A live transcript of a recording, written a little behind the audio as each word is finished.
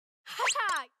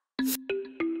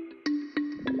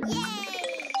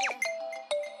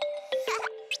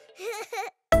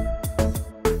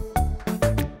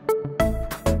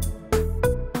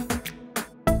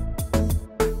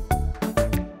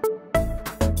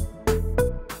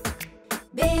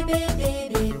Bebe,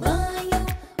 bebe, banho,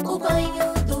 o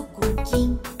banho do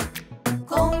Cuquín.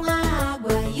 Com a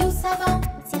água e o sabão,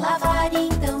 se lavar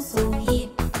então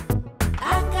sorrir.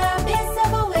 A cabeça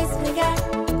vou esfregar,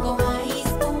 com a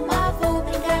espuma vou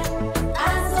brincar.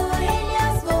 As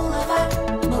orelhas vou lavar,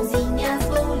 mãozinhas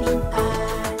vou limpar.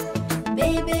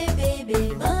 Bebe,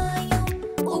 bebe, banho,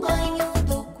 o banho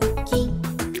do Cuquín.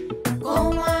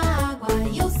 Com a água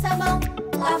e o sabão,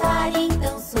 lavar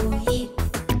então sorrir.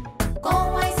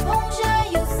 Com a esponja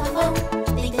e o sabão,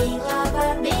 tentei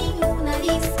lavar bem o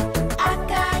nariz, a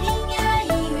carinha e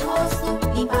o rosto,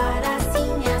 limpar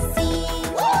assim, assim.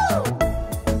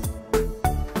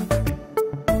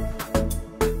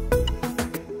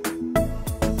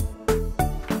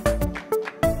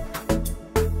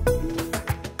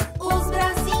 Os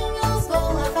bracinhos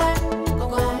vou lavar,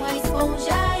 com a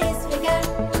esponja esfregar,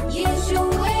 e os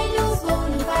joelhos vou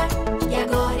limpar, e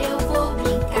agora eu vou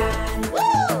brincar.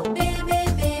 Bebe,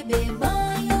 bebe,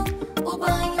 banho, o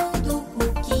banho do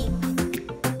Cuquín.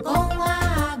 Com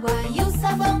a água e o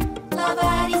sabão,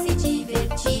 lavar e se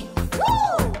divertir.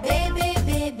 Bebe,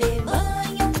 bebe,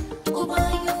 banho, o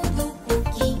banho do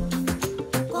Cuquín.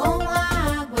 Com a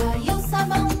água e o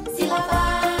sabão, se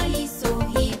lavar e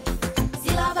sorrir. Se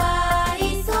lavar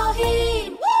e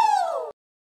sorrir.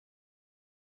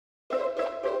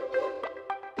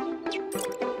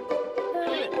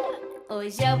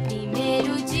 Hoje é o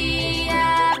primeiro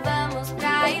dia, vamos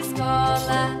pra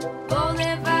escola. Vou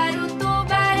levar o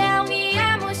tubarão e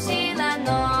a mochila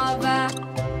nova.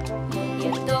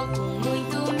 Eu tô com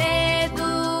muito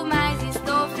medo, mas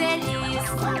estou feliz.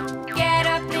 Quero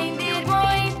aprender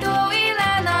muito e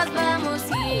lá nós vamos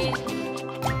ir.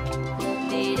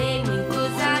 Terei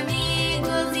muitos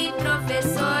amigos e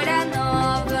professora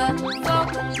nova. Vou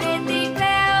com Bebe e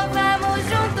Cleo, vamos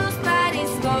juntos para a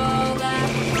escola.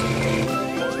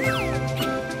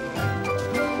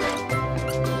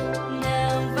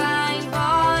 Não vá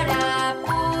embora,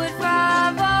 por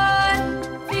favor.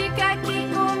 Fica aqui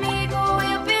comigo,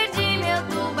 eu perdi meu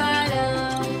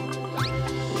tubarão.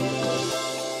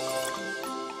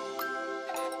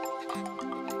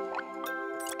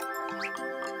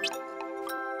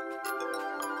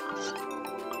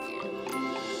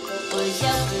 Hoje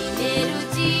é o primeiro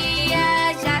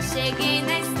dia, já cheguei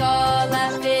na escola.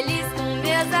 Feliz com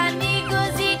meus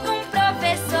amigos e com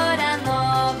professora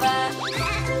nova.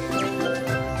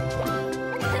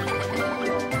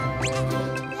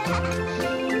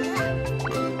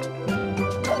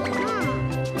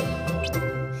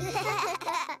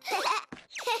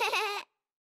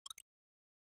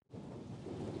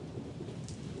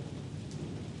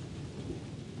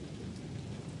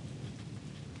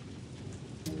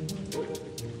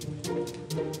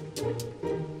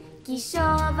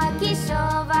 Que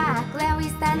chova, a Cleo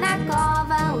está na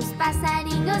cova. Os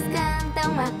passarinhos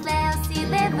cantam, a Cleo se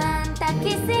levanta.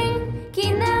 Que sim,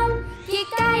 que não, que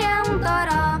caia um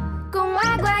toró com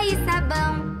água e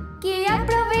sabão. Que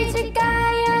aproveite e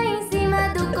caia em cima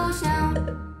do colchão.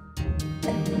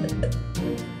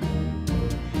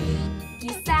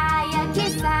 Que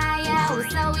saia,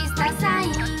 o sol está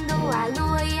saindo. A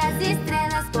lua e as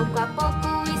estrelas pouco a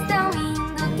pouco estão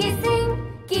indo. Que sim,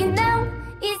 que não,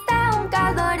 está um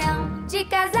calorão de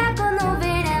casaco no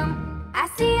verão.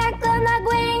 Assim a clã não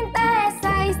aguenta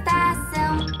essa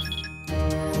estação.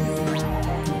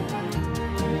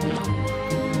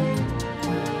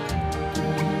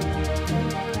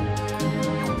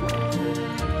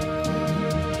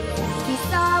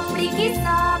 Que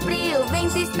sopre, o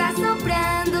vento está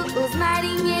soprando. Os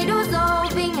marinheiros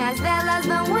ouvem, as velas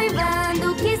vão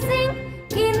uivando. Que sim,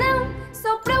 que não,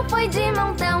 soprou foi de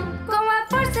montão, com a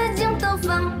força de um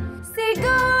tufão.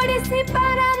 Segure-se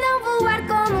para não voar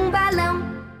como um balão.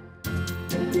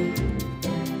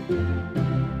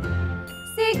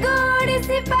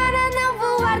 Segure-se para não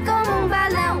voar como um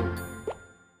balão.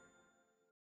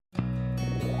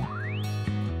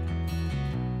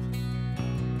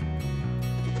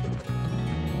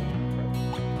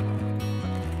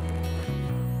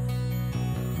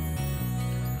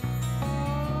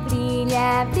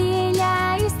 Brilha,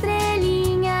 brilha,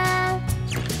 estrelinha.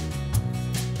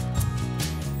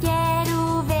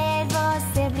 Quero ver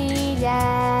você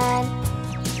brilhar.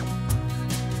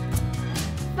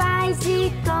 Faz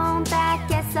de conta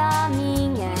que é só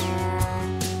minha,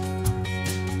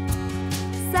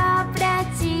 só pra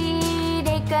te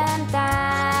irei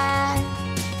cantar.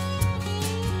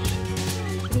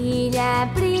 Brilha,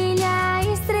 brilha,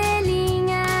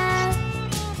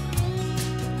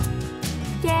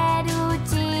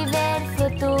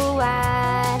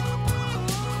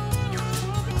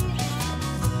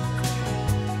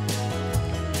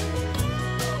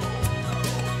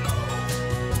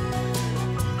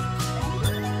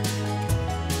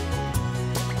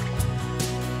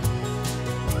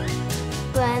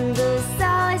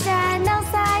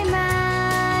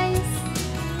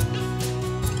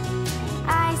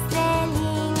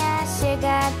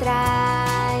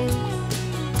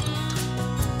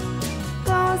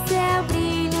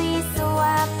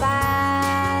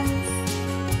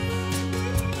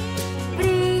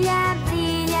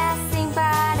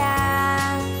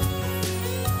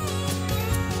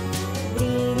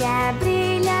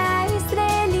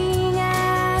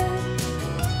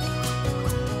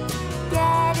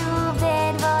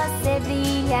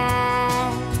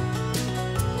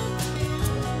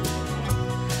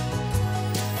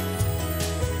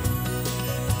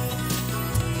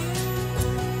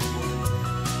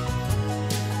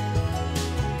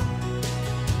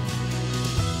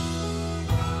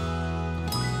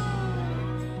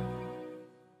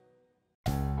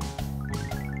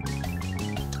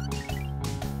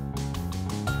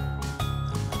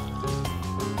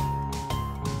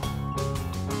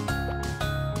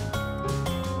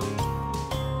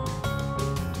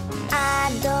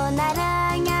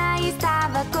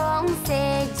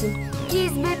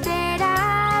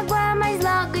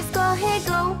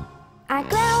 A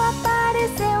Cleo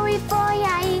apareceu e foi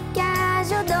aí que a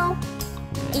ajudou.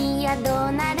 E a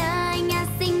Dona Aranha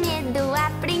sem medo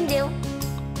aprendeu.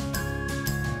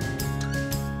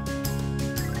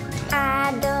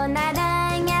 A Dona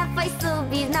Aranha foi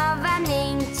subir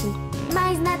novamente,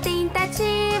 mas na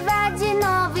tentativa de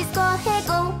novo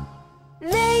escorregou.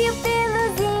 Veio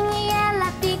peluzinho e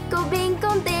ela ficou bem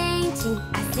contente.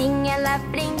 Assim ela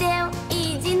aprendeu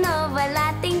e de novo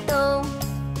ela tentou.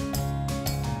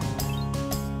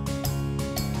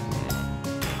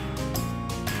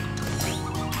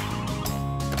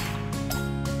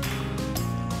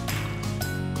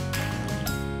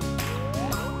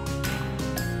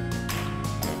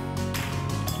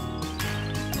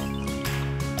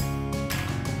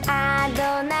 A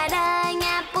Dona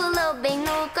Aranha pulou bem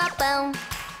no copão.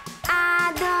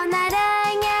 A Dona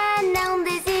Aranha não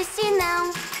desiste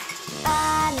não.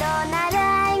 A Dona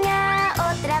Aranha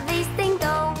outra vez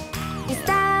tentou.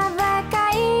 Estava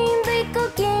caindo e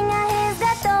Cuquín a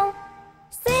resgatou.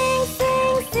 Sim,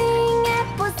 sim, sim, é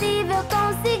possível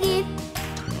conseguir.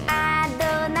 A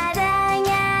Dona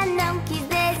Aranha não quis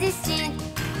desistir.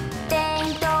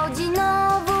 Tentou de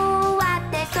novo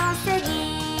até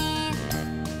conseguir.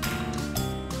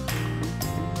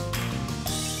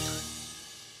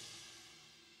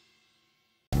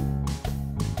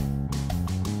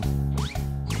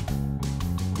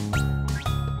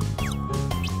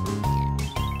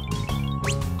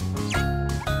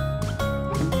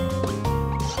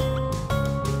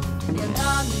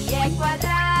 É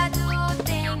quadrado,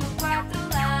 tenho 4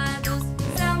 lados,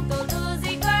 são todos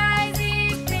iguais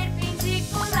e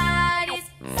perpendiculares.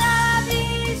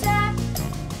 Sabe já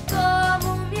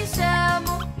como me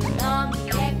chamo? Meu nome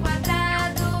é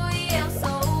quadrado e eu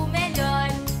sou o melhor.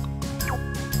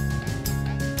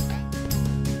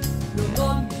 Meu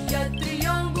nome é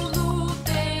triângulo,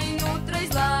 tenho 3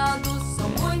 lados, são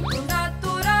muito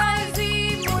naturais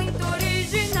e muito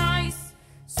originais.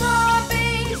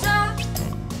 Sabem já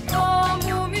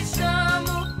como me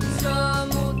chamo? Me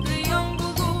chamo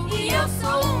triângulo e eu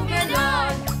sou o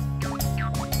melhor.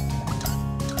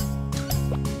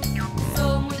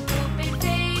 Sou muito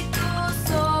perfeito,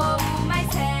 sou o mais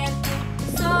certo,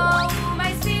 sou o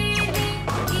mais firme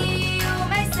e o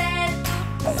mais certo.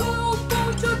 Sou o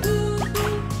pontiagudo,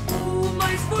 o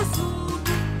mais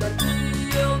forçudo, daqui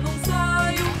eu não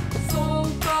saio, sou o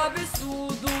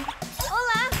cabeçudo.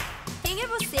 Olá! Quem é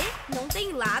você? Não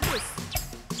tem lados?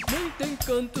 Nem tem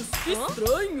cantos, que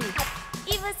estranho!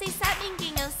 E vocês sabem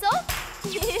quem eu sou?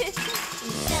 Me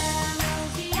chamam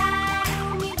de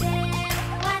aro, me deu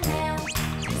um anel.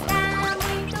 Está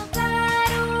muito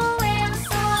claro, eu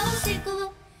sou um círculo.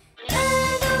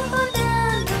 Ando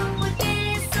rodando porque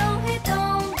sou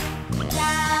redondo.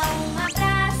 Dá um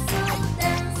abraço,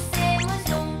 dancemos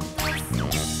juntos.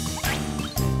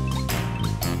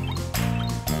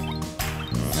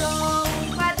 Sou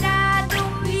um quadrado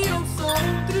E eu sou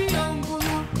um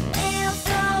triângulo. eu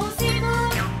sou um círculo,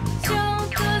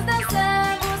 juntos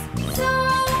dançamos.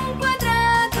 Sou um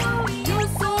quadrado e Eu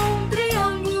sou um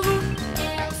triângulo.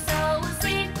 eu sou um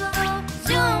círculo,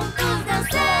 juntos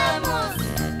dançamos.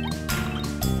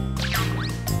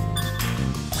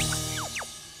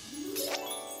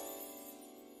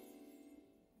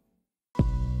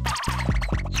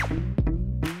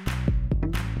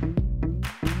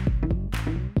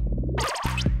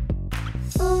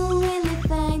 Um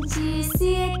elefante se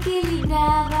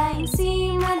equilibrava em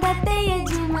cima da teia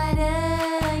de uma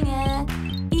aranha.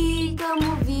 E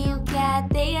como viu que a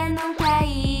teia não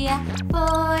caía,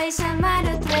 foi chamar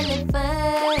outro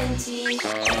elefante.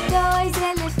 2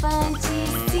 elefantes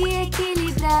se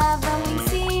equilibravam em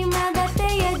cima da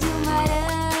teia de uma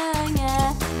aranha.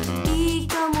 E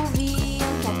como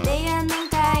viam que a teia não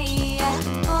caía,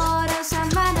 foram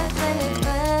chamar outro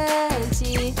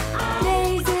elefante.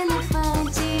 3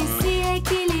 elefantes se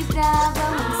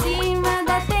equilibravam em cima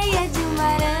da teia de uma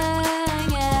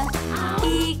aranha.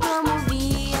 E como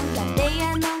viam que a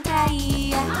teia não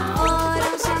caía,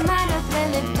 foram chamar outro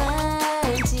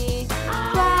elefante.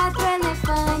 4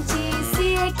 elefantes se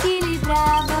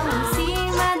equilibravam em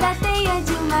cima da teia de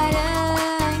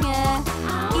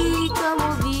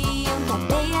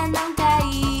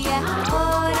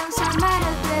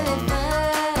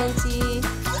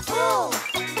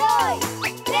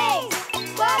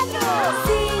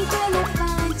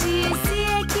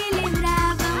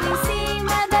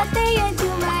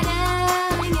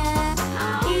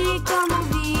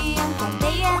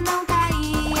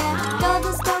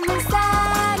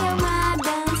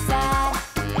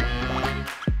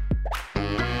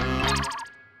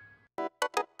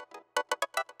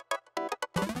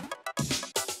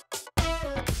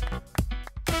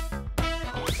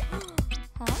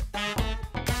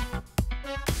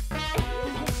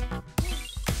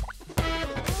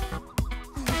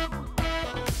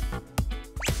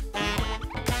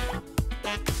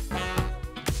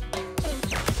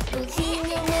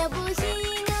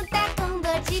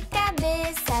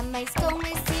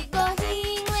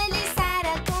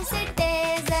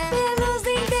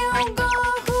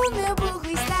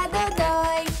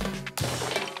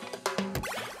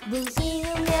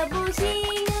Burrinho, meu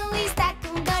burrinho, está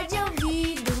com dor de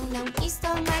ouvido. Não quis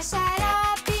tomar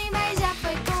xarope, mas já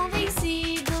foi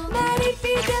convencido. Mari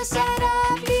pediu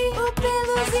xarope, o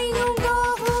peluzinho um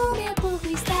gorro. Meu burro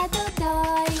está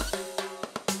dodói.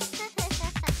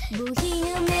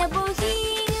 Burrinho, meu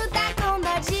burrinho, tá com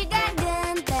dor de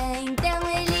garganta. Então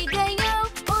ele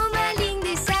ganhou uma linda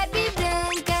e sabe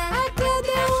branca. A Cleo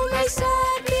deu uma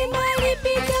chave, Mari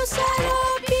pediu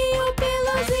xarope, o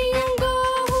peluzinho um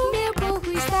gorro. Meu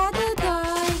burro está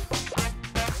dodói.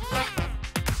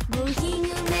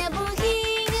 Burrinho, meu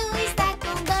burrinho, está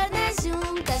com dor nas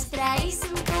juntas. Pra isso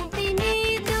um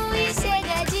comprimido e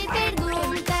chega de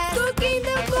pergunta. Cuquín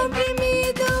deu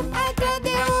comprimido, a Cleo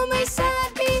deu uma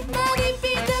chave, Mari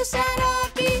pediu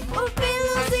xarope, o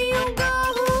peluzinho um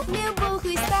gorro. Meu burro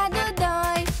está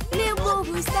dodói, meu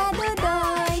burro está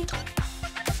dodói.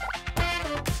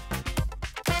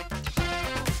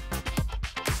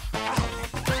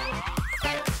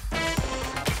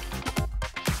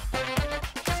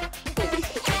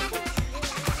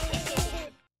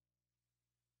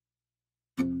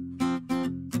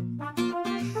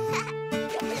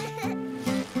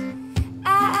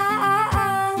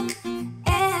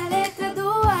 É a letra do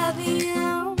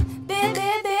avião. Bebe,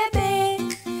 bebe,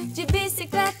 de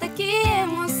bicicleta, que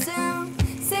emoção.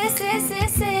 C,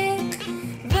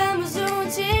 vamos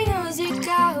juntinhos de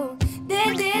carro. D,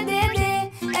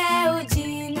 é o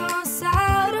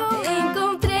dinossauro.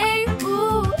 Encontrei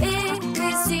o E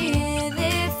nesse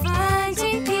elefante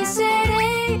e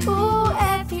cheirei o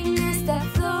F nesta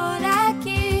flor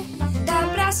aqui. Dá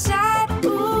pra achar o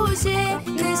G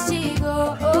neste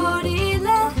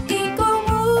gorila. E com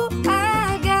o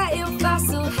H eu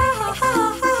faço ha, ha, ha,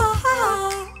 ha, ha.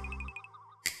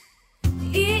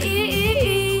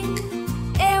 I,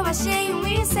 eu achei um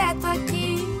inseto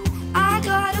aqui.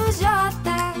 Agora o J,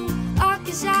 ó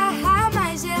que jarra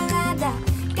mais gelada.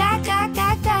 K,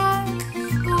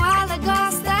 koala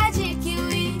gosta de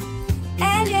kiwi.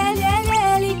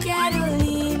 L, quero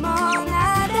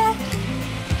limonada.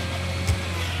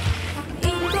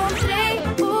 Encontrei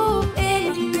o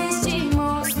N neste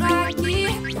monstro aqui.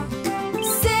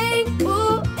 Sem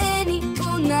o N, o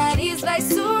nariz vai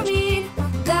sumir.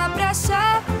 Dá pra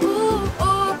achar o O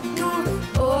no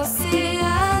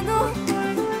oceano.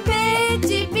 P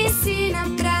de piscina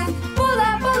pra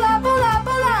pular, pular, pular,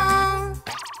 pular.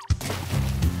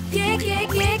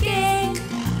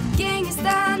 Quem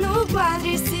está no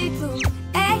quadriciclo?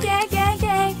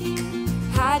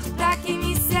 Rádio pra quem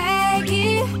me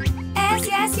segue. S.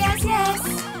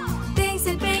 Tem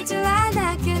serpente lá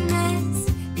na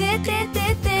quermesse.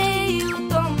 T, e o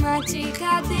tomate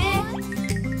cadê?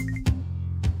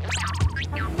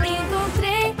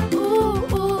 Encontrei o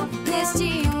U neste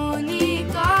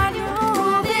unicórnio.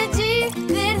 V de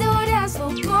verduras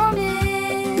vou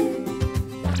comer.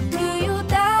 E o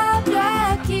W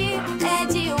aqui é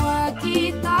de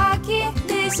walkie-talkie.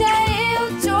 Deixa eu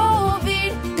te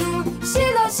ouvir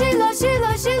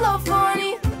no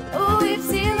xilofone. O Y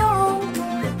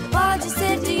pode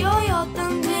ser de ioiô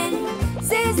também.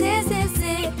 C,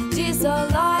 de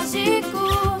zoológico.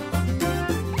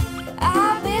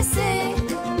 ABC,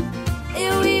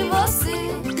 eu e você.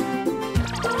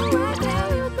 Com a Cleo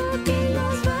e o Cuquín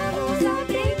nós vamos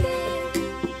aprender.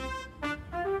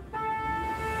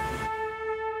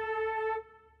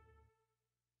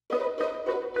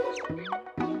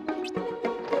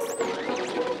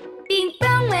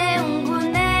 Pimpão é um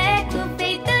boneco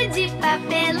feito de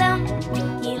papelão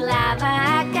que lava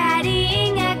a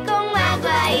carinha com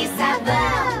água e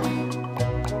sabão.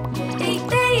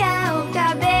 Penteia o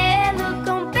cabelo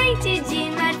com pente de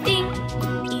marfim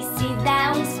e se dá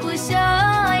uns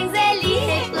puxões ele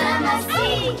reclama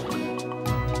assim.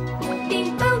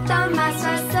 Pimpão toma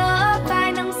sua sopa,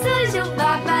 não suja o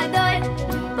babador,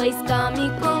 pois come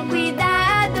com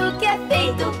cuidado que é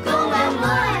feito com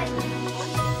amor.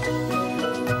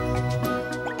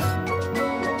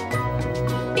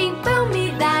 Pimpão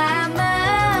me dá a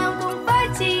mão com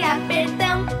forte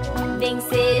apertão. Vem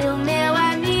ser o meu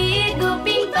amigo,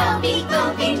 Pimpão,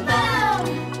 Pimpão, Pimpão.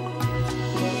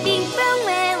 Pimpão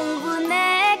é um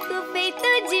boneco feito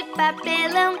de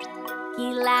papelão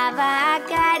que lava a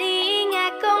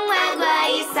carinha com água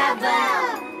e sabão.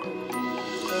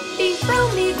 Pimpão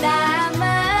me dá a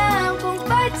mão com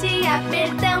forte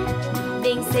apertão.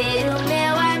 Vem ser o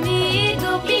meu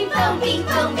amigo, Pimpão,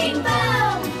 Pimpão,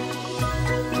 Pimpão.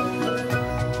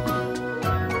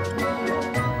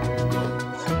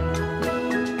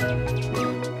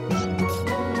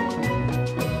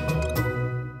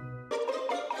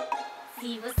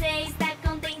 Se você está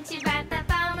contente, bata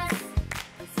palmas.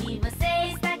 Se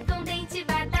você está contente,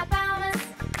 bata palmas.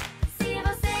 Se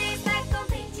você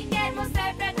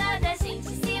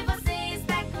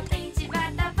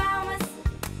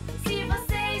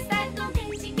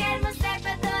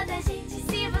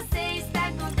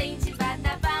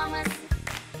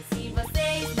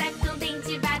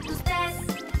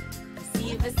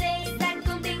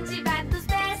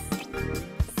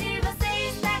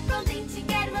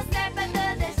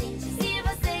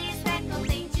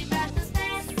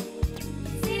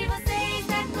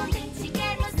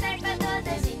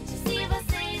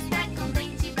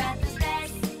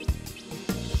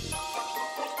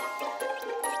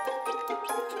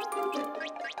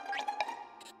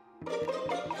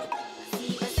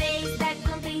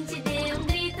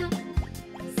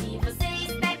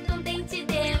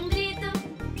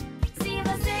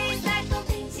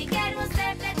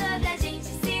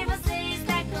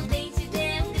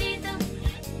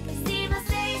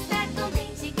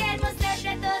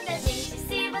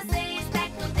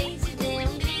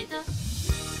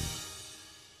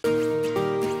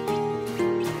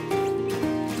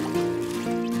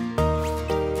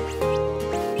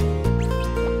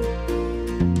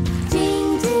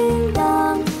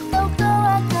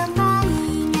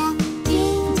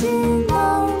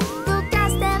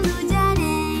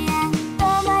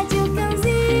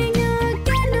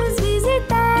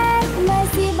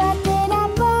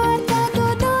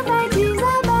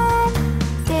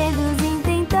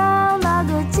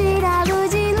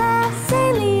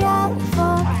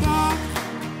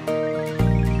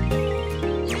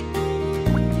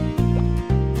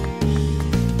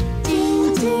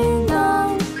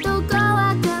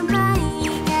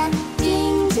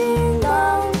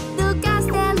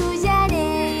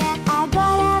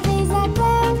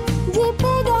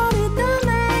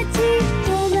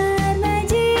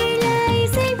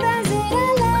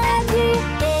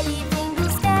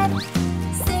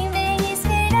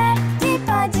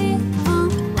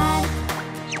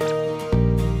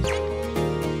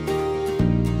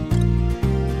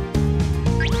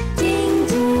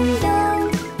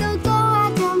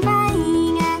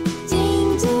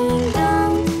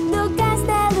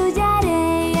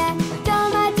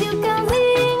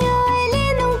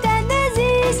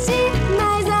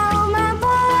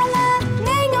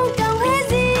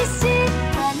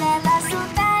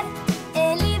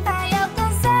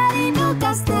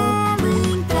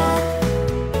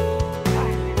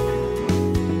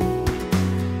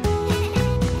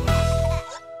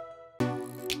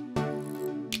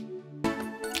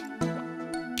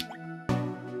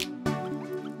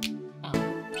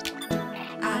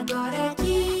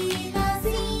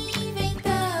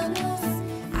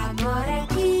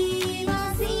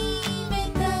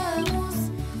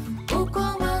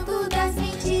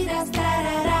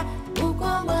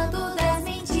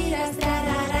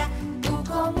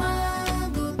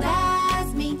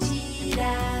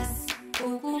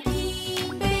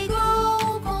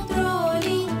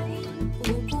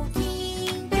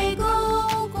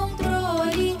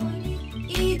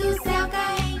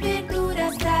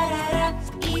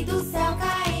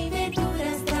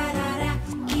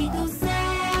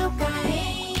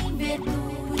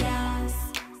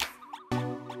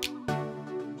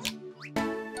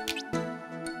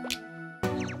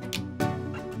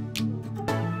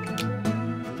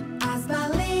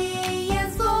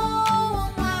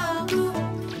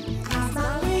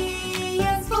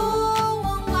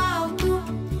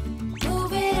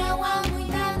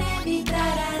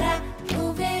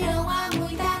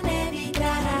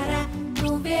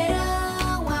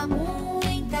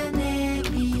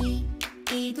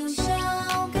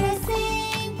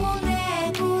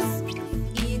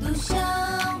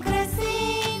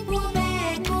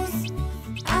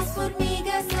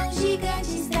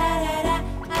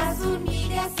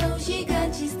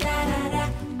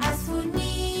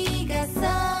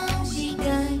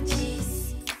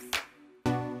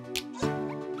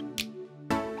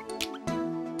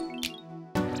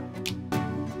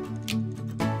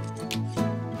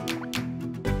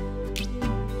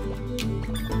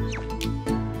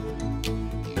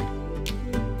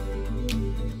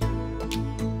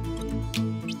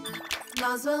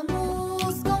Nós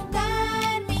vamos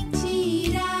contar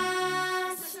mentiras.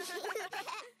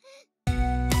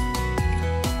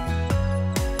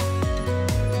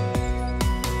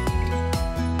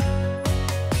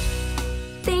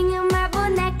 Tem uma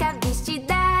boneca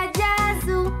vestida de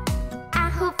azul. A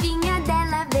roupinha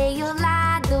dela veio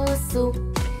lá do sul.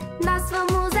 Nós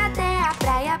fomos até a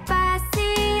praia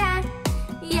passear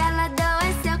e ela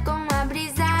adoeceu com a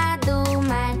brisa do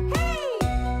mar.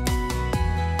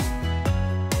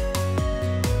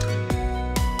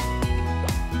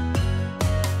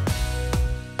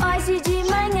 Hoje de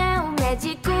manhã o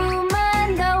médico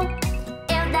mandou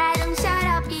eu dar um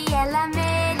xarope e ela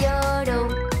melhorou.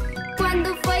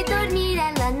 Quando foi dormir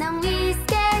ela não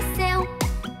esqueceu,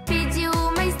 pediu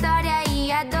uma história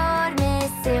e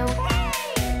adormeceu.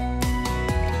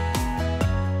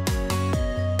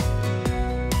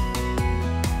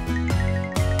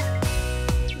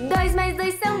 2 mais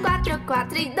 2 são 4,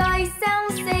 4 e 2 são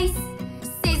 6.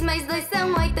 6 mais 2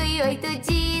 são 8 e 8,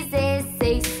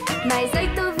 16. Mais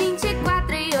 8,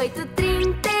 24 e 8,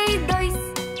 32.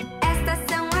 Estas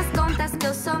são as contas que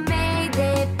eu somei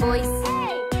depois.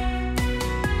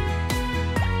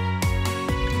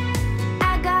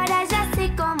 Agora já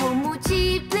sei como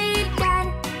multiplicar.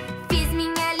 Fiz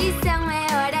minha lição, é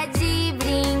hora de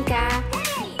brincar.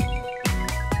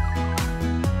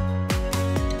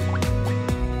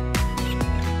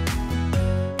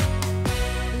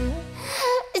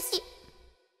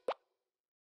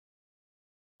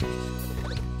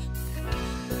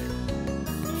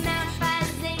 Na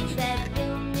fazenda do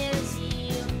meu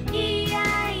tio, ia,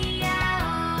 ia,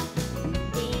 ó,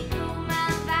 tem uma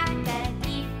vaca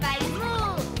que faz mu,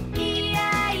 ia,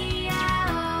 ia,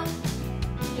 ó,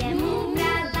 e é mu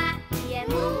pra lá, e é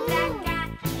mu pra cá,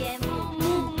 e é mu,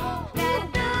 mu, mu pra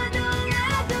todo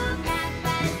lado. Na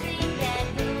fazenda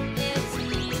do meu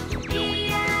tio,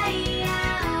 ia, ia,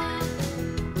 ó.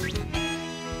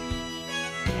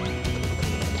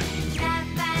 Na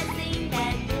fazenda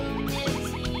do meu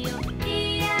tio,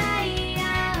 ia,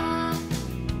 ia, ó,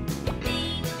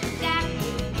 tem um gato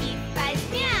que faz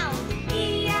miau,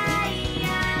 ia,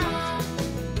 ia, ó,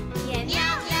 e é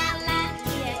miau pra lá,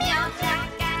 e é miau pra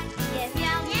cá, e é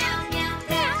miau, miau, miau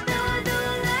pra todo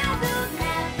lado.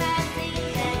 Na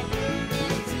fazenda do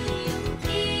meu tio,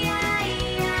 ia,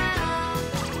 ia, ó.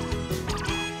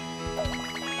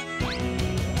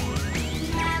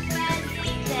 Na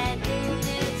fazenda do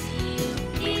meu tio,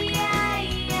 ia,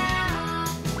 ia, ó,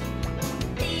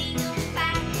 tem um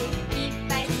pato que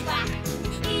faz quá,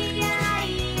 ia,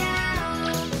 ia,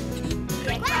 ó, e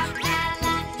é quá pra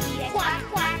lá, e é quá,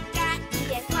 quá cá,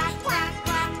 e é quá, quá,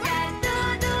 quá pra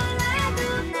todo lado.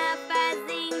 Na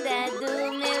fazenda do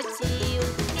meu tio,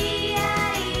 ia,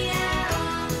 ia,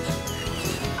 ó.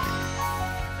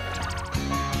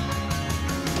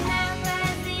 Na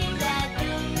fazenda do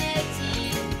meu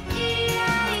tio,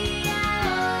 ia, ia,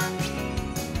 ó,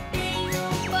 tem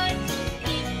um porco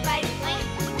que faz oin,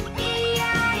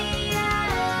 ia, ia,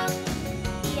 ó,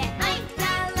 e é oin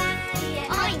pra lá, e é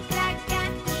oin pra cá,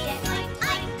 e é oin,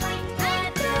 oin, oin pra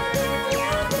todo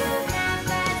lado. Na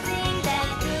fazenda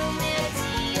do meu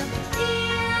tio,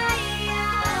 ia, ia,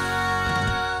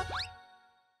 ó.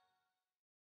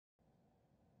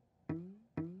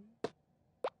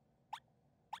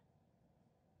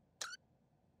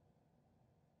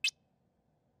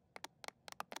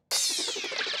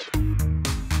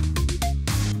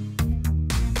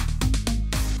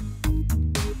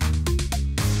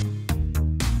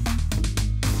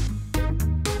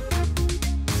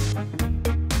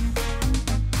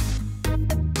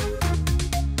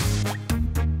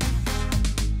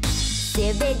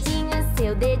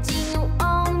 Seu dedinho,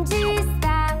 onde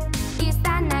está?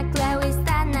 Está na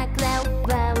Cleo,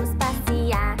 vamos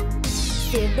passear.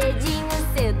 Seu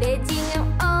dedinho,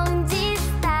 onde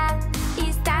está?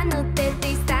 Está no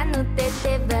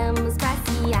tete, vamos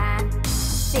passear.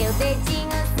 Seu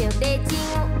dedinho,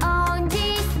 onde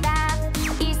está?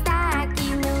 Está aqui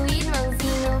no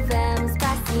irmãozinho, vamos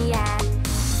passear.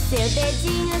 Seu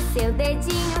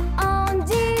dedinho,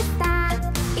 onde está?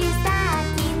 Está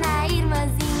aqui na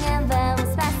irmãzinha, vamos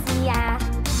passear.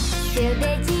 Seu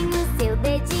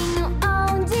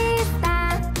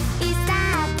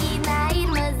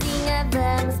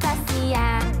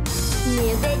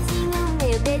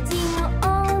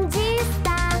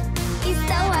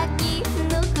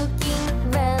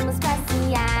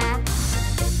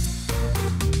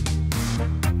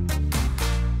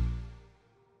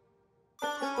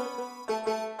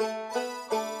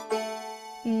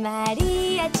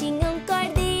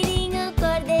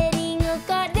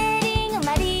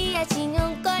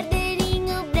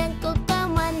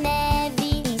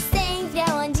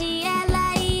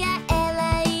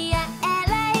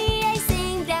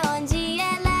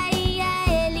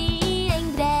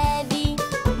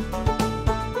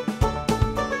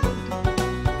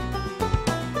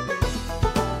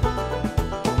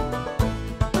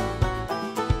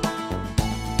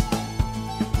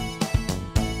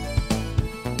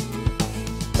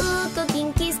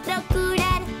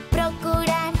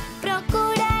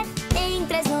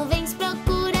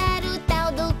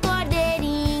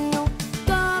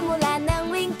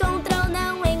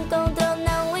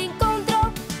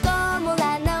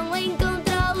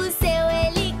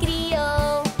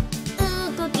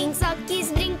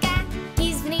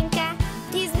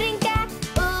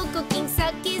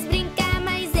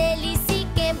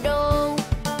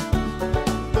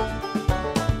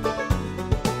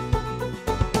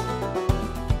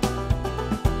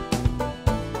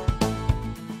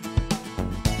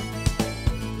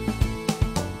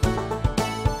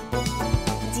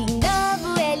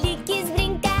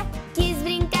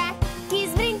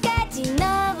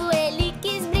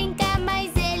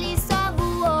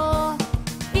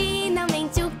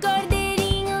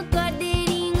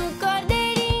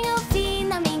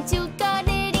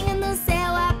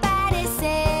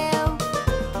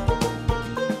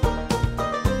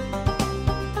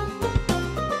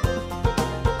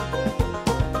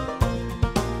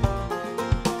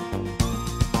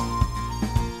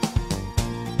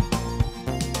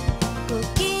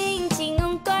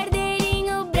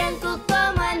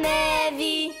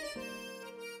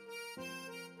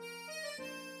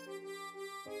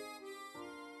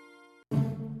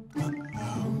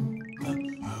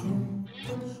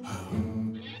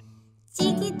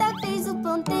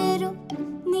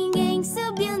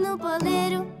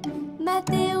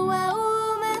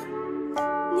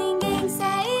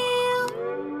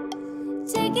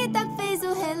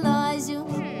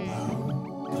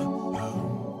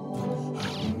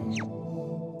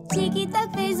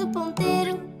Tic-tac fez o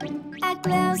ponteiro, a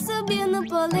Cleo subiu no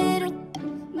poleiro,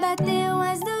 bateu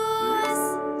as duas,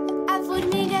 a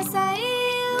formiga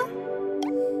saiu.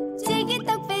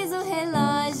 Tic-tac fez o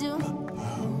relógio.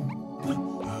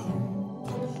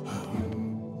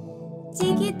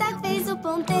 Tic-tac fez o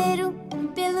ponteiro,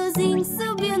 Peluzinho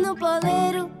subiu no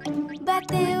poleiro,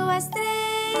 bateu as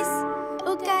três,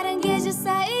 o caranguejo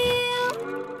saiu.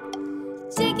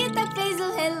 Tic-tac fez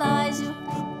o relógio.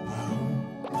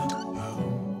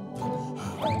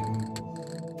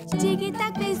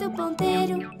 Tic-tac fez o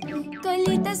ponteiro,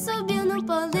 Colheita subiu no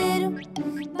poleiro,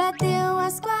 bateu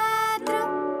as quatro,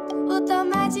 o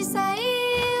tomate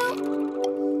saiu.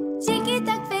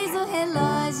 Tic-tac fez o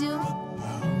relógio.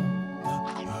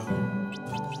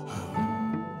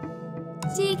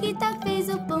 Tic-tac fez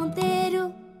o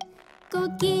ponteiro,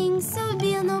 Cuquín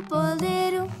subiu no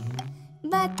poleiro,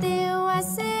 bateu as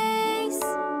seis,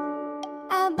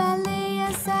 a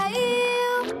baleia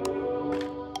saiu.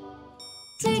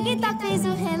 Tic-tac fez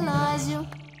o relógio.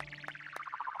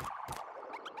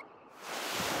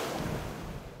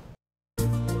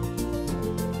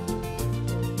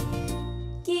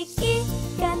 Kiki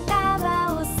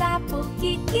cantava o sapo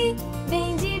Kiki,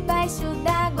 bem debaixo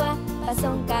d'água.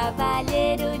 Passou um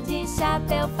cavalheiro de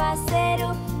chapéu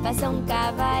faceiro, passou um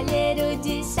cavalheiro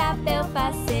de chapéu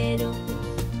faceiro.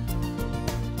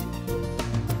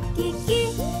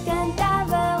 Kiki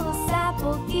cantava o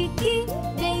sapo Kiki,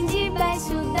 bem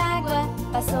debaixo d'água.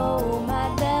 Passou uma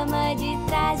dama de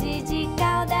traje de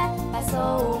cauda,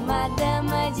 passou uma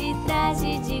dama de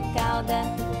traje de cauda.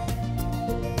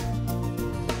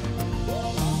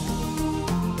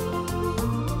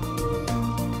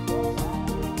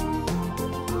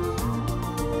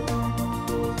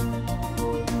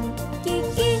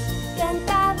 Kiki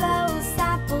cantava o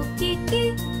sapo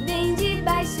Kiki, bem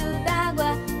debaixo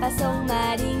d'água. Passou um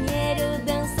marinheiro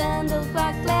dançando com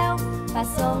a Cleo,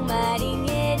 passou um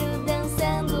marinheiro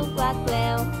dançando com a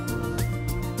Cleo.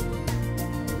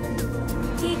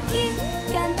 Kiki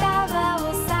cantava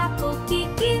o sapo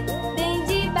Kiki, bem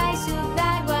debaixo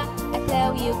d'água. A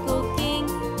Cleo e o Cuquin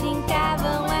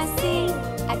brincavam assim,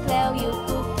 a Cleo e o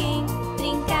Cuquin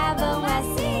brincavam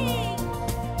assim.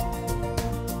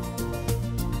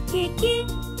 Kiki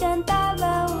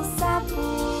cantava o sapo.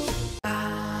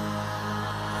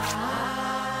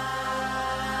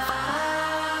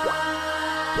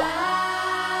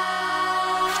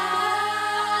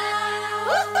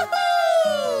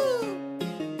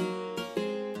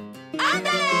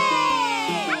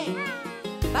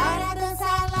 Para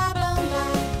dançar la bamba,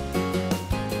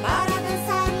 para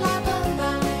dançar la bamba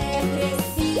é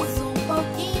preciso um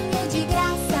pouquinho de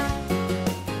graça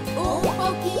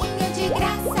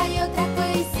e outra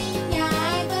coisinha.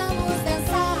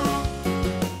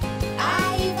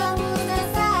 Ai, vamos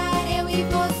dançar, eu e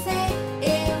você,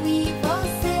 eu e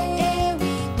você, eu e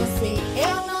você.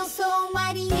 Eu não sou um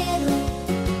marinheiro,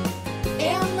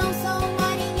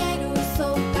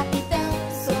 sou capitão,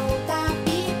 sou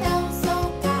capitão, sou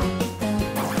capitão.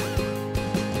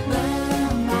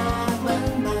 Bamba,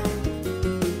 bamba,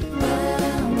 bamba,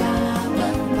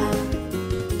 bamba, bamba,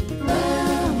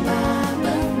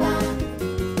 bamba,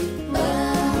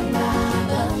 bamba,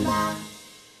 bamba.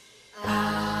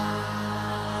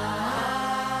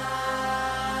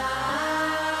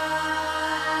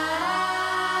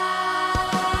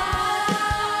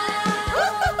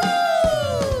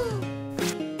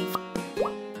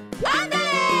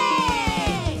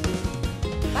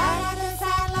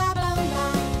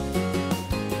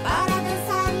 Para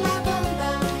dançar la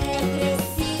bamba, é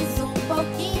preciso um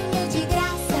pouquinho de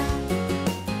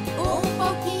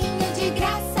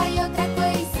graça e outra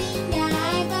coisinha.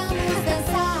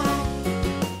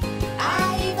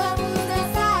 Ai, vamos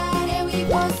dançar, eu e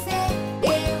você,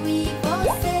 eu e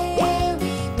você, eu e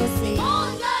você. 1,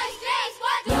 2, 3,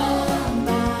 4.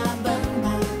 Bamba,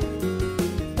 bamba,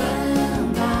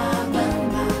 bamba, bamba,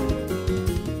 bamba,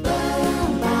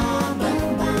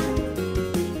 bamba,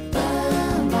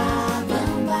 bamba,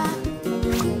 bamba.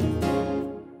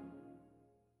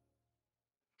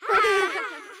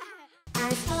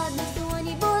 As rodas do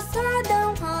ônibus rodam,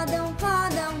 rodam,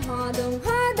 rodam, rodam,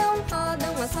 rodam,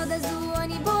 rodam. As rodas do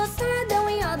ônibus rodam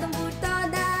e rodam por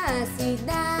toda a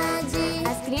cidade.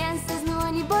 As crianças no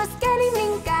ônibus querem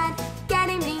brincar,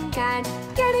 querem brincar,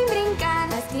 querem brincar.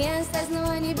 As crianças no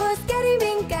ônibus querem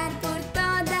brincar por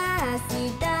toda a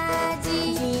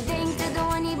cidade. De dentro do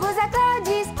ônibus a Cleo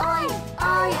diz oi,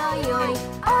 oi, oi, oi,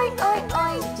 oi, oi,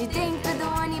 oi. De dentro do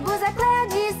ônibus a Cleo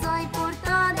diz oi por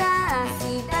toda a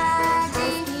cidade.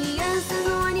 As crianças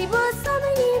no ônibus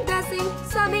sobem e descem,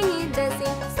 sobem e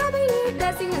descem, sobem e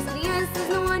descem. As crianças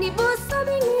no ônibus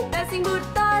sobem e descem por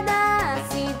toda a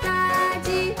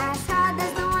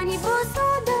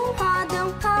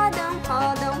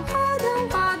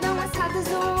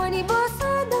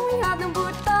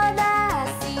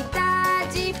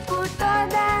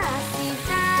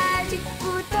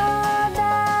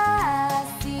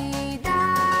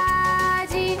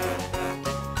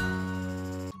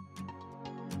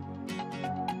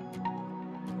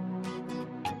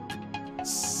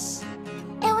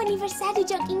aniversário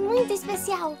de alguém muito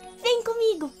especial. Vem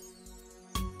comigo!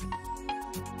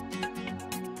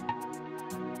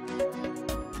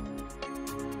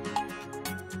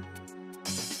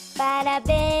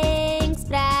 Parabéns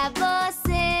pra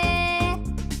você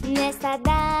nesta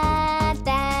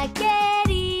data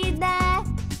querida.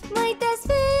 Muitas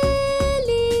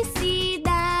felicidades,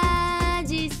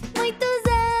 muitos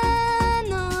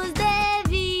anos de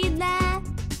vida.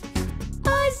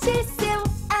 Hoje é seu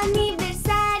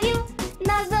aniversário,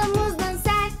 nós vamos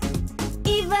dançar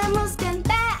e vamos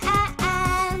cantar.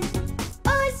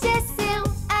 Hoje é seu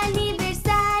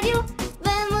aniversário,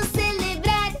 vamos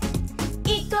celebrar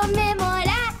e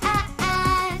comemorar.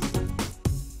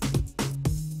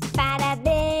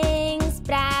 Parabéns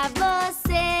pra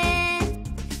você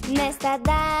nesta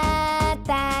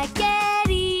data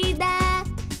querida.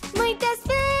 Muitas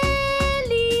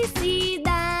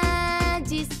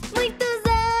felicidades, muitos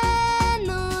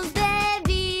anos de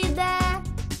vida.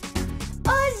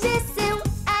 Hoje é seu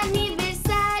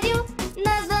aniversário,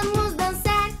 nós vamos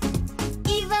dançar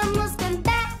e vamos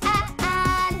cantar.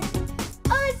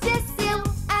 Hoje é seu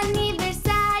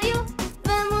aniversário,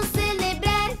 vamos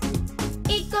celebrar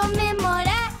e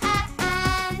comemorar.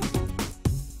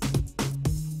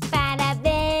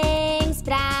 Parabéns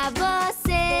pra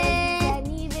você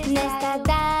nesta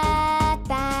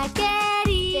data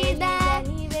querida.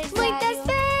 Muitas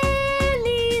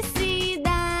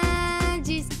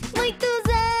felicidades, muitos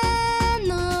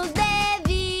anos de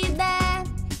vida.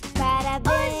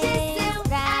 Parabéns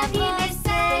pra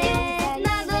aniversário,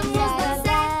 nós vamos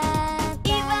dançar e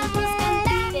vamos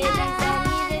cantar.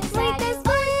 Muitas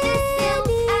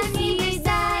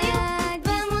aniversário,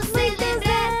 vamos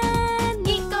celebrar e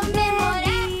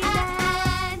comemorar.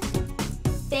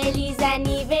 Feliz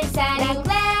aniversário,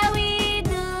 Cleo e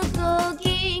do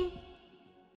Cuquín.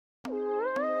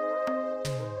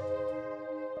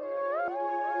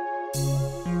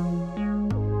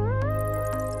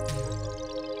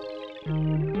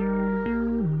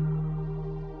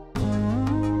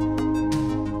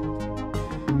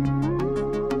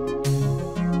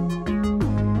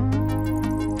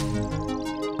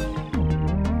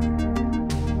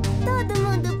 Todo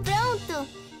mundo pronto?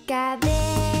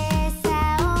 Cabeça,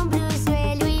 ombro,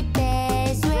 joelho e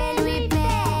pé, joelho.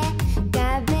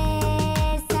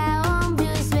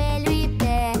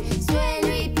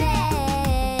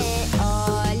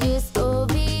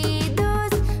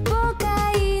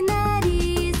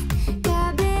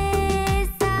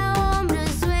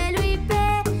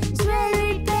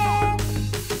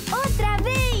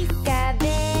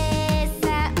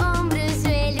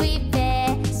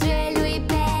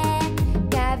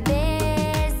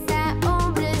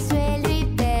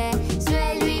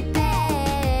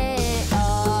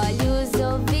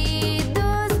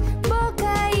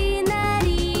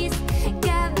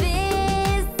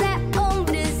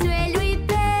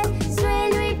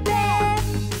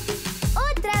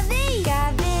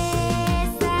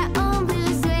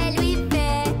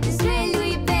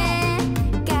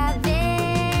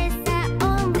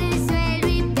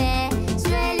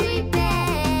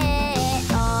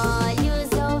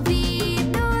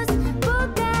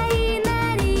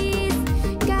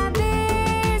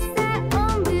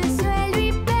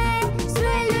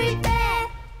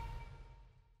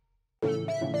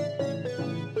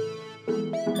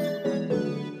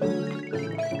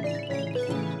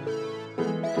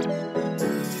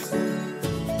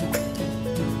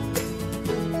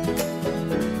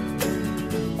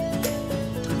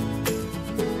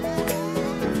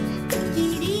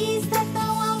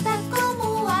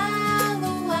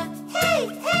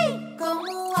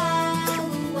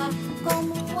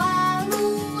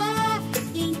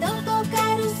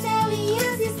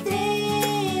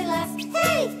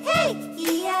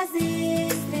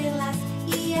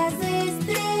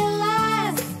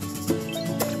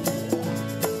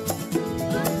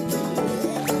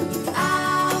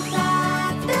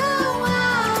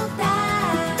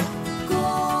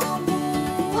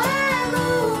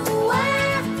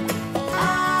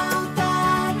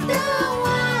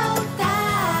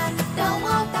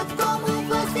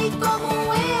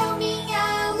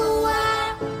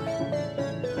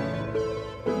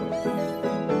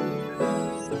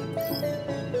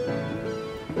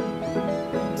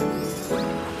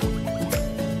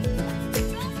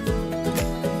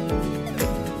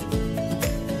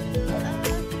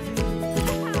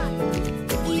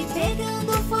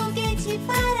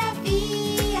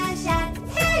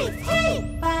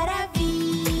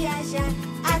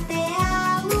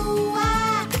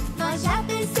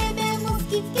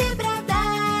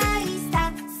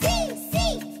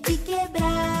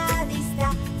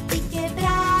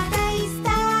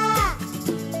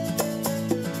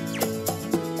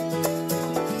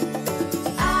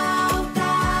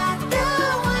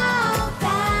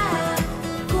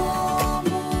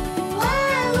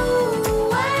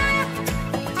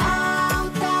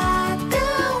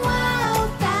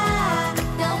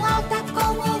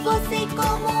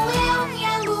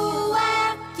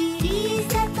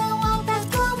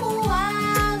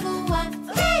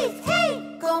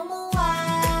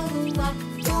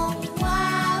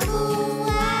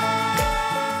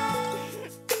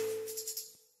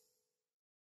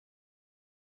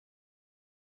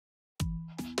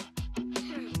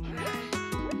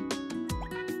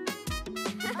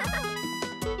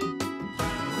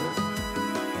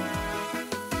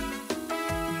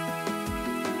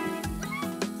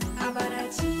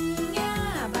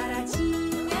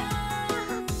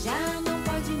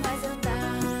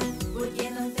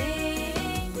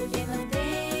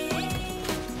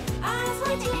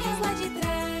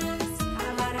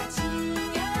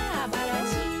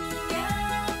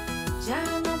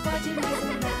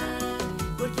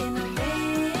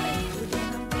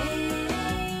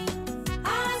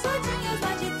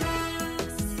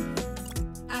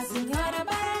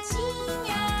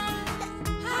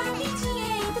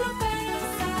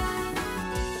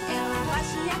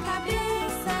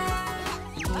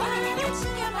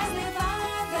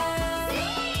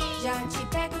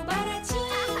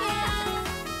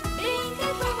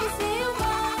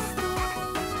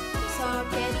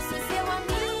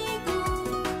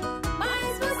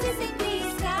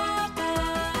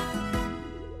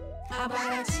 A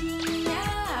baratinha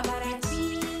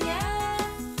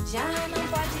já não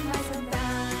pode mais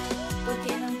andar.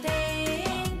 Porque não tem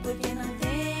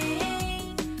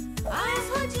as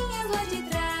rodinhas lá de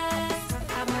trás.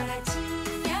 A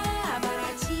baratinha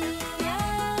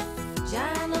já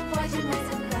não pode mais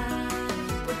andar.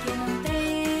 Porque não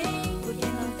tem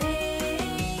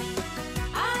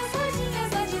as rodinhas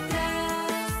lá de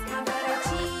trás. A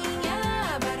baratinha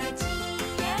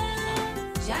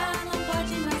já não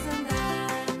pode mais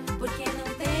andar. Porque não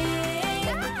tem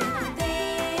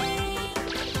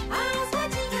as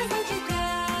rodinhas lá de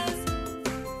trás.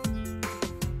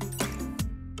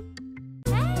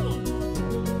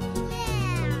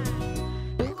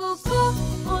 Cucu,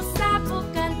 o sapo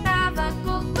cantava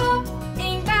cucu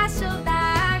embaixo da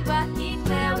água. E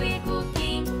Cleo e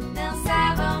Cuquín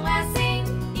dançavam assim.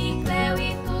 E Cleo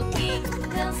e Cuquín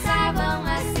dançavam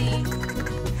assim.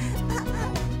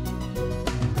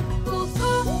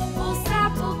 Cucu, o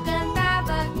sapo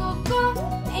cantava cucu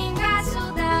embaixo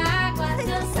da água.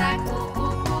 Dança cucu,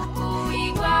 cucu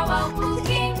igual ao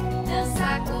Cuquín. Dança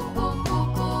cucu,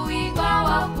 cucu igual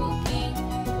ao Cuquín.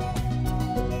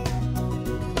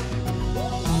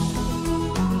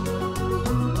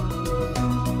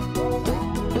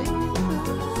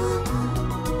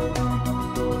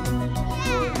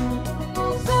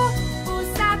 Cucu, o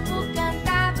sapo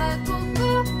cantava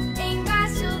cucu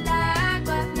embaixo da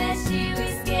água. Mexe o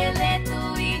esqueleto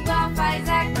igual faz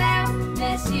a Cleo.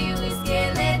 Mexe o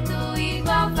esqueleto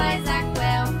igual faz a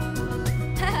Cleo.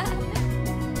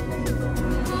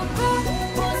 Cucu,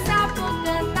 o sapo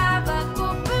cantava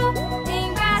cucu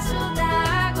embaixo da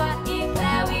água. E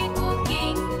Cleo e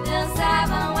Cuquín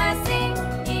dançavam assim.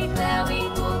 E Cleo e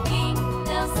Cuquín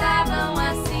dançavam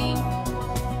assim.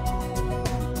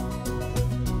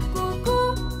 Cucu,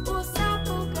 o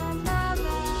sapo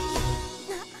cantava.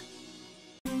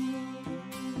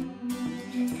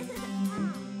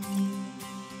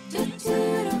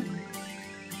 Tchutchuru,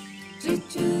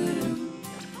 tchutchuru.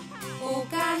 O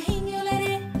carrinho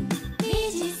lerê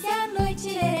me disse à noite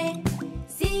lerê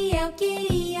se eu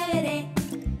queria lerê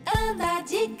andar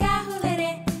de carro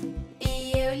lerê.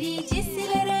 E eu lhe disse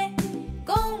lerê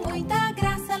com muita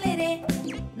graça lerê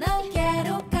não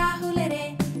quero carro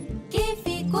lerê que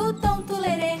fico tonto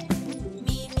lerê.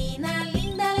 Menina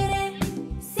linda lerê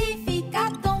se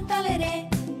fica tonta lerê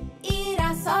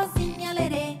irá sozinha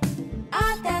lerê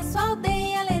até sua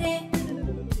aldeia lerê.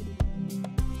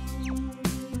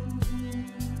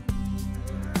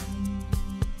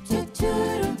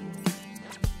 Tchutchuru,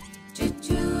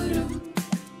 tchutchuru.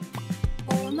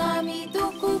 O nome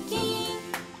do Cuquín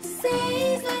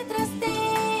 6 letras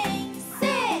tem. C,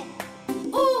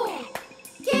 U,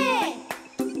 Q,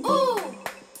 U,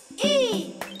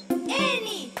 I,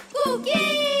 N,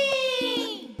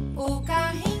 Cuquín. O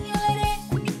carrinho lerê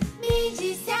me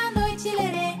disse à noite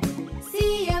lerê se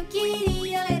eu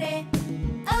queria lerê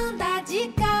andar de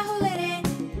carro lerê.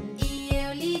 E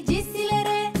eu lhe disse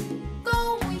lerê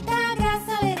com muita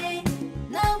graça lerê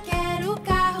não quero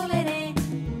carro lerê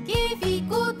que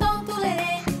fico tonto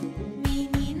lerê.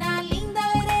 Menina linda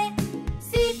lerê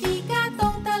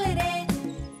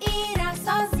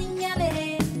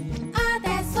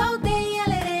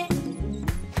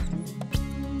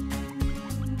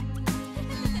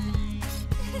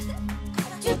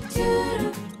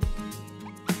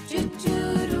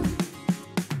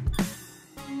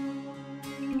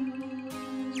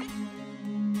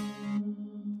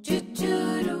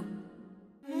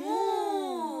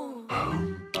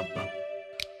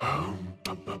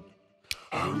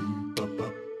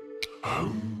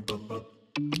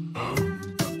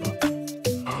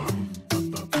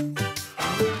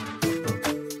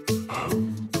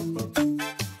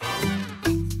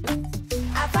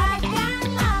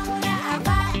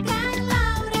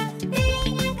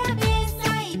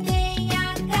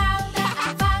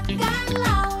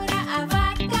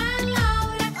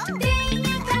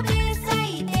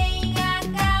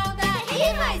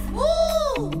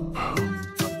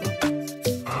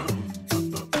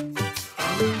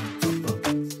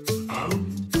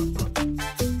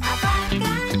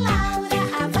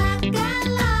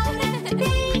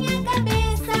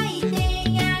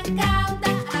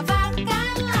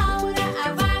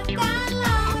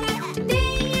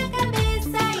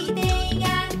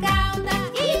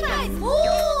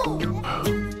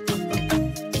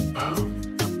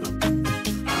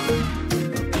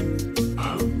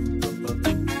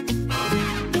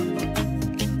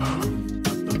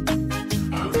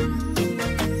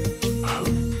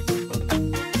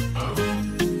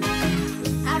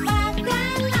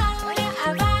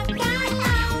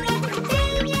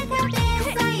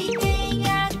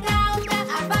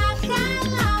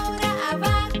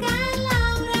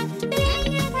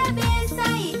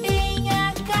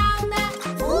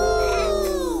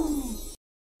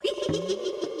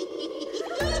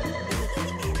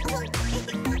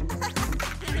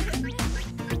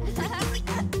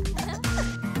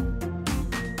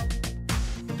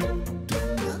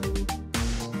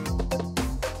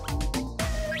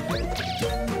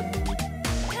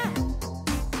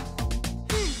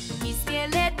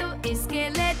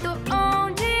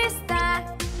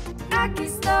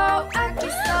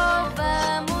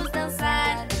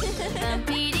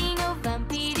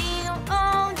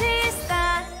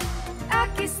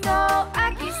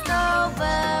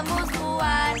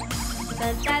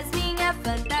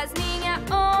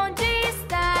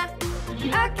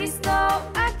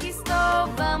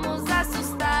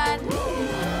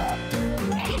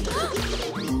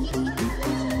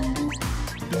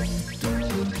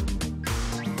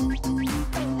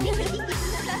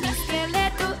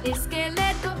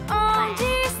esqueleto, onde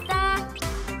está?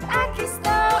 Aqui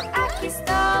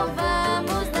estou,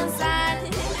 vamos dançar.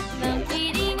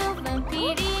 Vampirinho,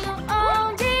 vampirinho,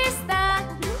 onde está?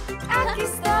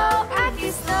 Aqui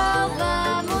estou,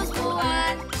 vamos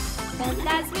voar.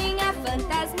 Fantasminha,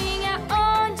 fantasminha,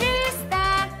 onde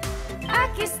está?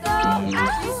 Aqui estou,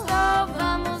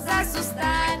 vamos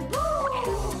assustar.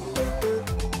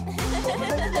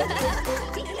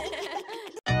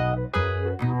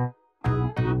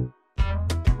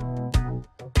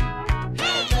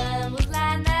 Vamos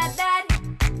lá nadar,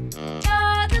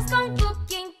 todos com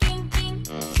Cuquín, quim, quim.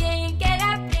 Quem quer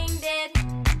aprender?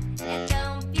 É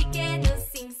tão pequeno,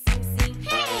 sim, sim, sim.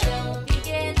 Tão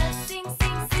pequeno, sim,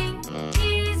 sim, sim.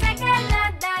 Diz é que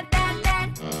nadar, dar, dar.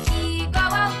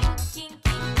 Igual ao Cuquín,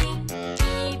 quim,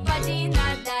 quim.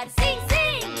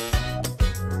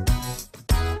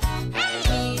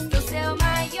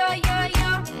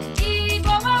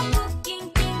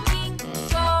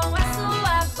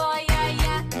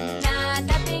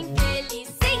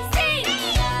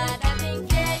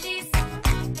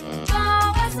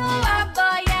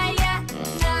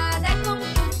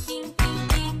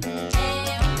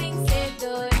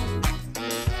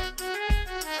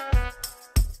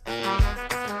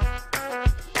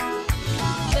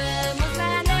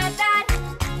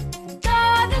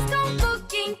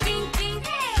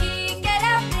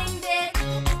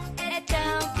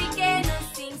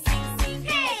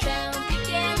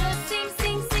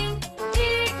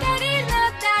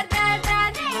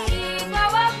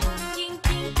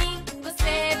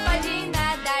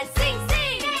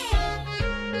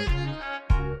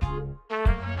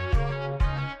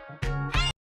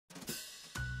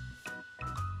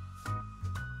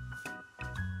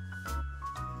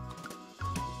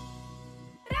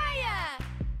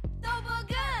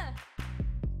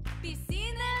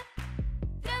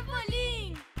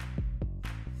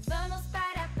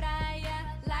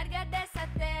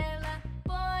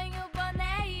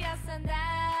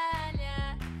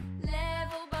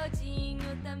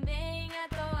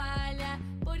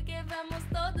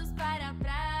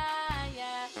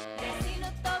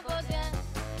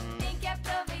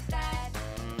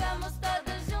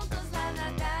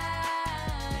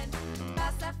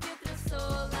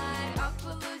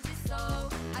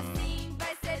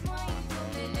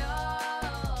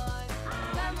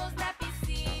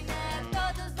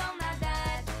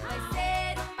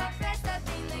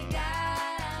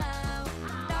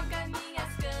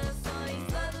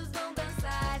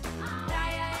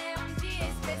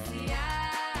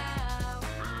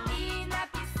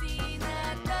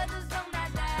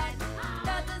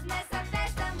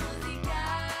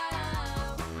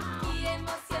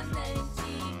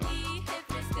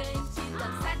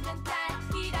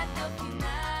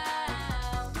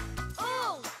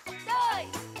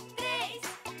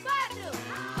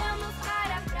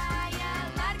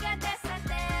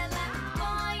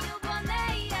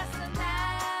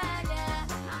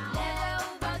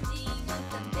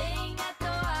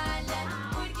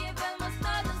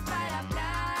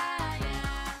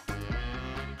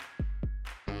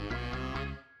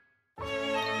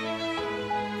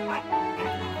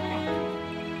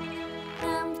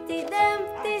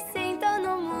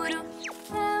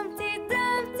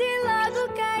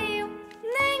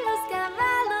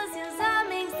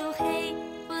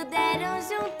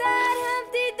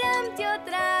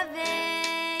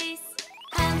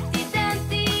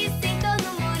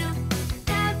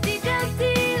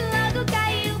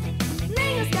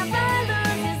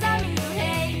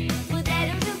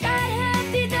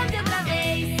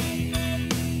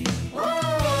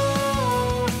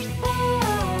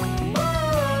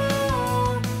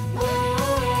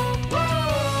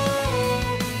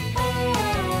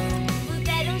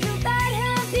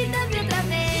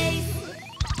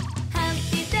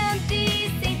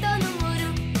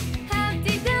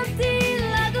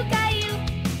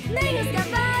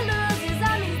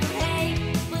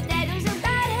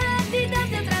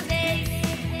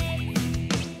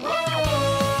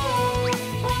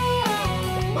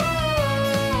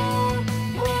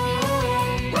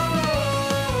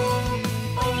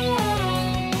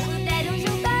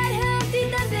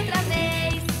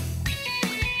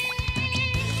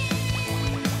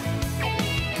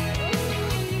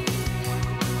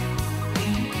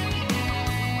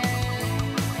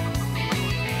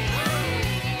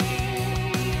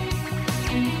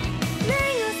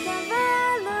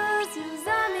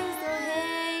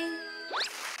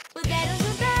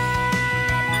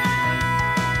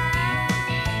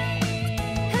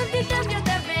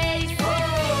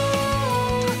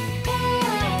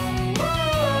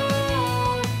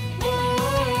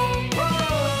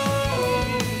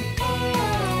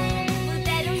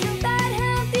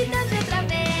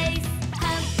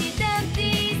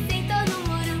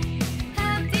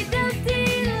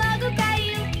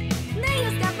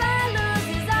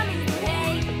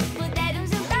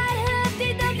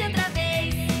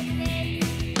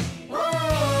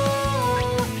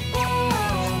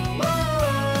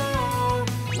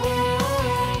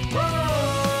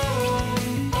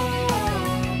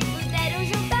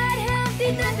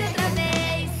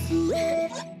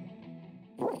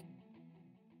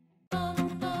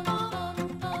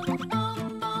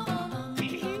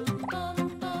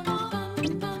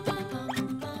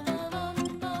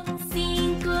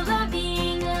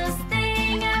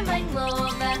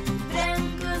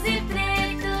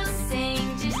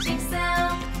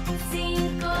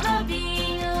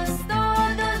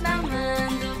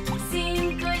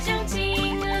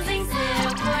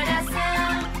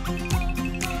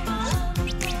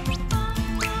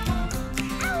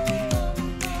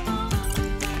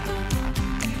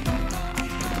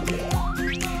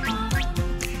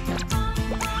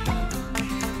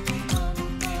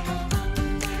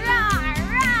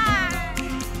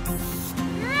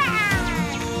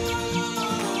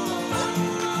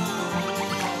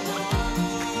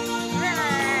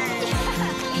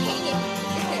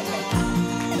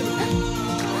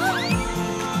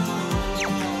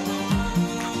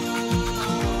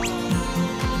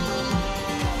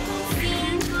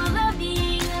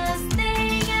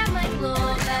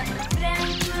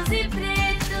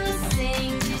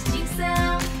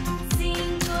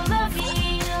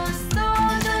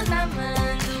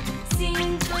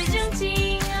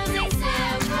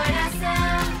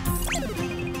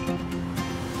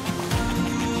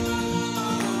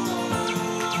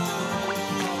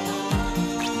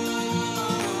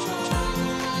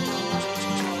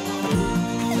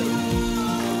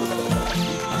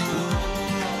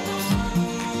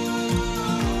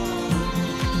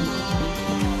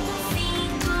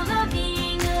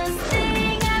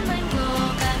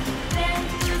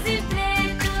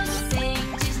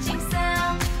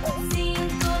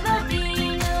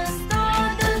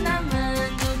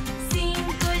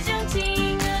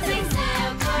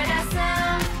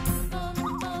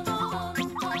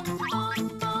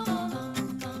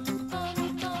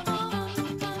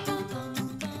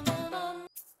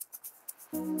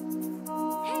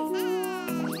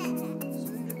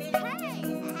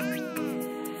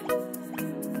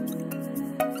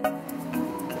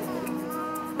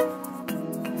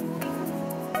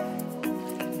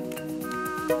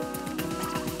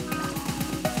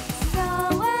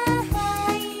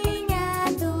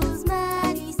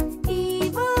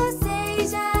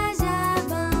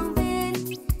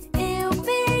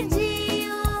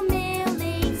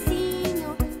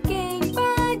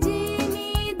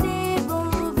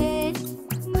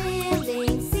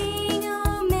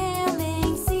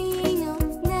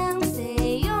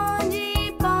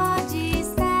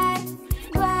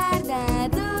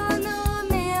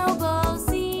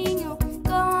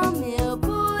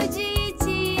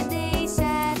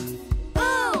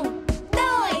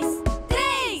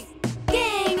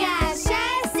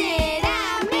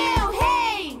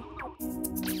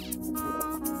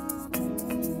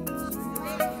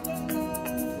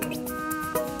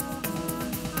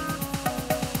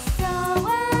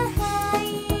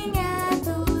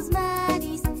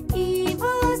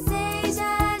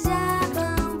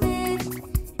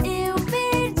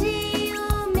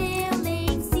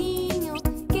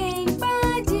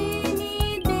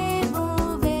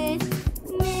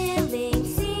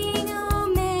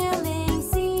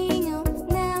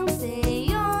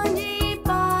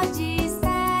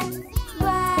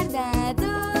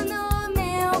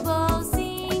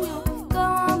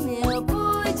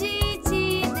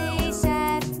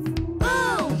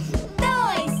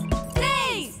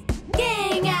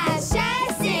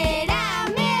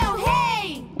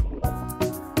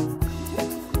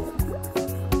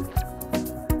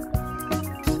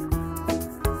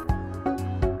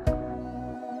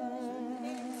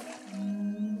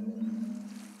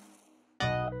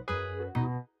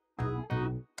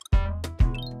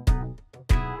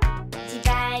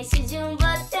 veste de